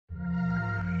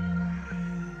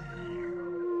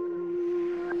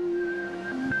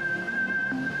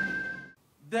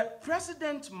The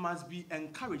president must be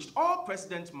encouraged, all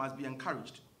presidents must be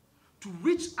encouraged to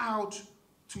reach out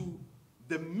to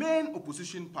the main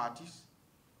opposition parties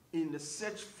in the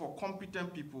search for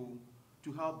competent people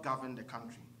to help govern the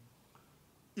country.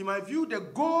 In my view, the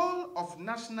goal of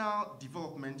national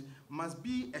development must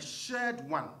be a shared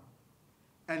one.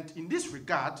 And in this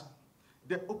regard,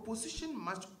 the opposition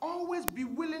must always be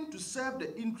willing to serve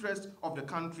the interests of the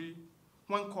country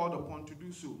when called upon to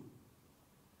do so.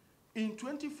 In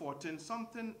 2014,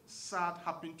 something sad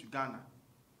happened to Ghana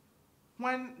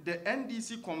when the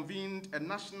NDC convened a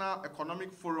national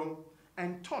economic forum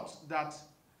and thought that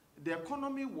the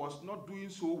economy was not doing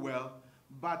so well,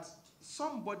 but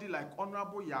somebody like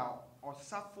Honorable Yao or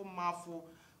Safo Mafo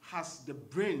has the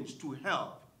brains to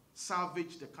help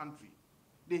salvage the country.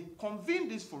 They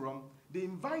convened this forum, they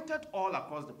invited all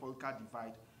across the political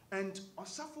divide, and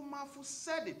Osafo Mafo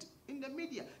said it in the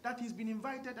media that he's been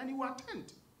invited and he will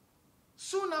attend.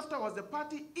 Soon afterwards, the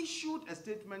party issued a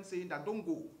statement saying that don't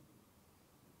go.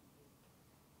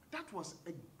 That was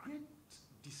a great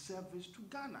disservice to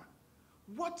Ghana.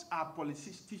 What are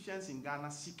politicians in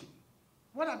Ghana seeking?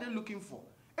 What are they looking for?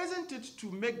 Isn't it to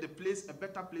make the place a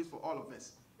better place for all of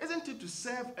us? Isn't it to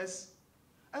serve us?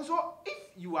 And so if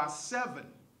you are serving,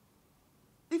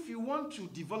 if you want to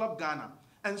develop Ghana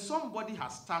and somebody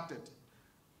has started,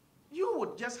 you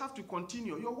would just have to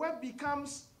continue. Your work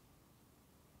becomes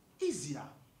easier.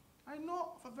 I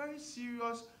know of a very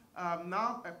serious,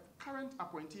 now a current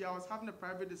appointee, I was having a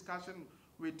private discussion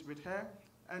with her,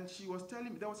 and she was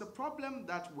telling me there was a problem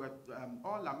that we're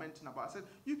all lamenting about. I said,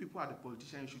 you people are the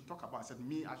politicians, you should talk about it. I said,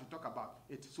 me, I should talk about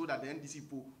it so that the NDC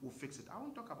people will fix it. I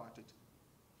won't talk about it.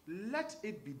 Let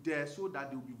it be there so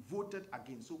that they will be voted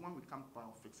again. So when we come to power,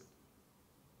 we'll fix it.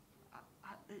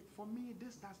 For me,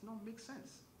 this does not make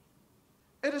sense.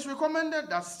 It is recommended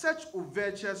that such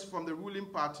overtures from the ruling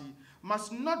party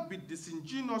must not be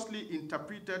disingenuously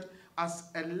interpreted as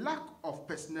a lack of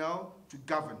personnel to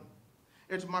govern.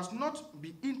 It must not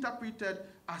be interpreted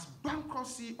as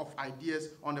bankruptcy of ideas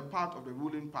on the part of the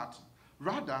ruling party.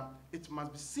 Rather, it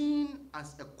must be seen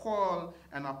as a call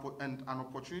and an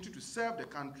opportunity to serve the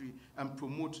country and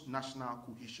promote national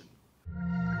cohesion.